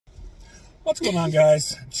What's going on,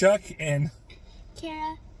 guys? Chuck and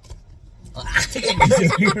Kara.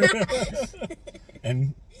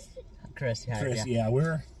 and Chris. Yeah,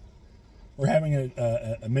 we're having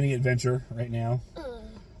a mini adventure right now.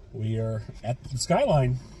 We are at the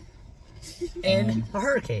skyline. And a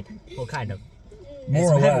hurricane. Well, kind of.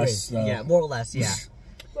 More or less. Yeah, more or less, yeah.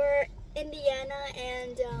 We're Indiana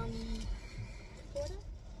and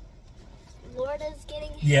Florida's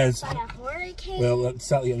getting hit by a hurricane. Well, it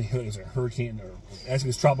was a hurricane, or actually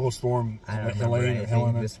this tropical storm. I don't remember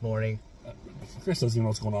anything this morning. Chris doesn't even know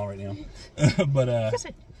what's going on right now. But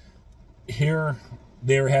here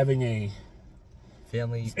they're having a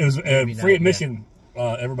family. It was free admission,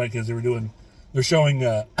 everybody, because they're showing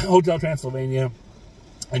Hotel Transylvania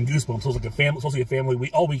and Goosebumps. So it's like supposed to be a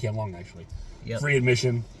family all weekend long, actually. Yep. Free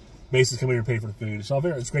admission. Basically, come here and pay for the food. So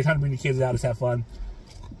it's a great time to bring the kids out, just have fun.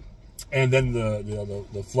 And then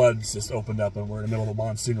the floods just opened up, and we're in the middle of a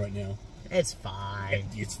monsoon right now. It's fine.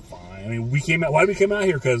 It's fine. I mean, why did we come out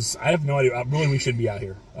here? Because I have no idea. Really, we should be out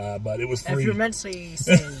here. But it was free. If you're mentally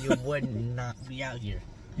sane, you would not be out here.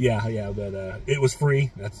 Yeah, but it was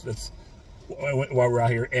free. That's why we're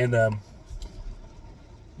out here. And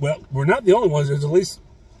well, we're not the only ones. There's at least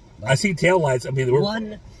I see taillights. I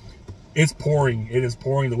mean, it's pouring. It is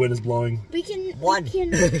pouring. The wind is blowing. We can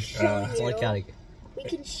show you. We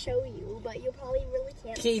can show you, but you probably really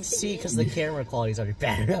can't. Can't see because the camera quality is already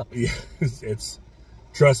bad enough. Yeah,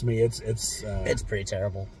 trust me, it's pretty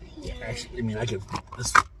terrible. Yeah, actually, I mean, I could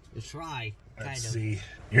try. Let's see.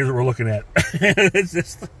 Here's what we're looking at.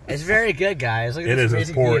 it's very good, guys. Look at this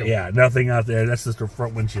amazing pouring. view. Yeah, nothing out there. That's just the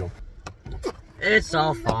front windshield. It's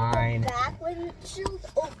all fine. Back windshield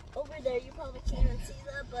over there, you probably can't even see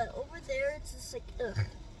that, but over there, it's just like ugh.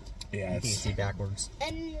 Yeah, you can see backwards.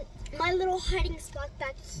 And my little hiding spot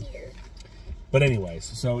back here. But anyways,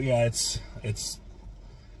 so yeah, it's.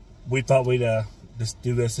 We thought we'd just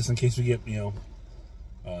do this just in case we get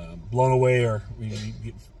blown away or we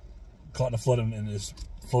get caught in a flood and just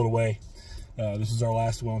float away. This is our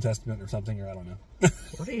last will and testament or something, or I don't know.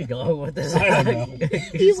 Where are you going with this? I don't know.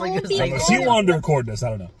 She wanted to record this. I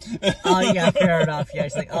don't know. Oh yeah, fair enough. Yeah,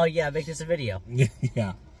 she's like, oh yeah, make this a video.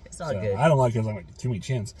 Yeah. It's all good. I don't like it because I'm like, too many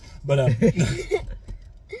chins. But,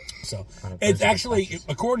 so, it's actually,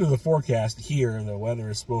 according to the forecast here, the weather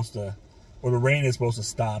is supposed to, or the rain is supposed to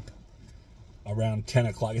stop around 10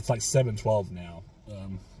 o'clock. It's like 7:12 now.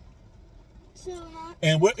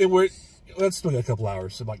 And let's still get a couple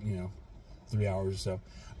hours, so like, 3 hours or so.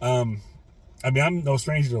 I mean, I'm no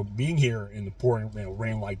stranger to being here in the pouring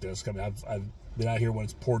rain like this. I mean, I've been out here when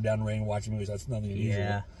it's poured down rain watching movies. That's nothing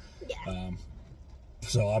unusual. Yeah.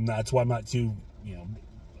 So that's why I'm not too,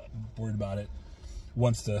 worried about it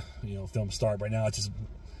once the, film start. Right now,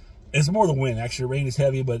 it's more the wind. Actually, rain is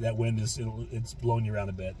heavy, but that wind it's blowing you around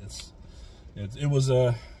a bit. It was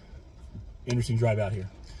a interesting drive out here.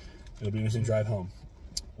 It'll be an interesting drive home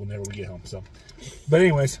whenever we get home. So, but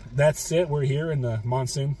anyways, that's it. We're here in the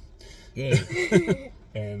monsoon. Yeah.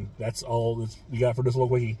 And that's all we got for this little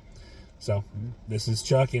wiki. So, this is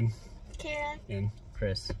Chuck and Kara and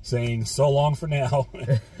Chris saying so long for now.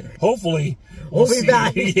 Hopefully we'll be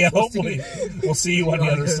back. Yeah, hopefully we'll see you on the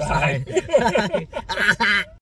other side.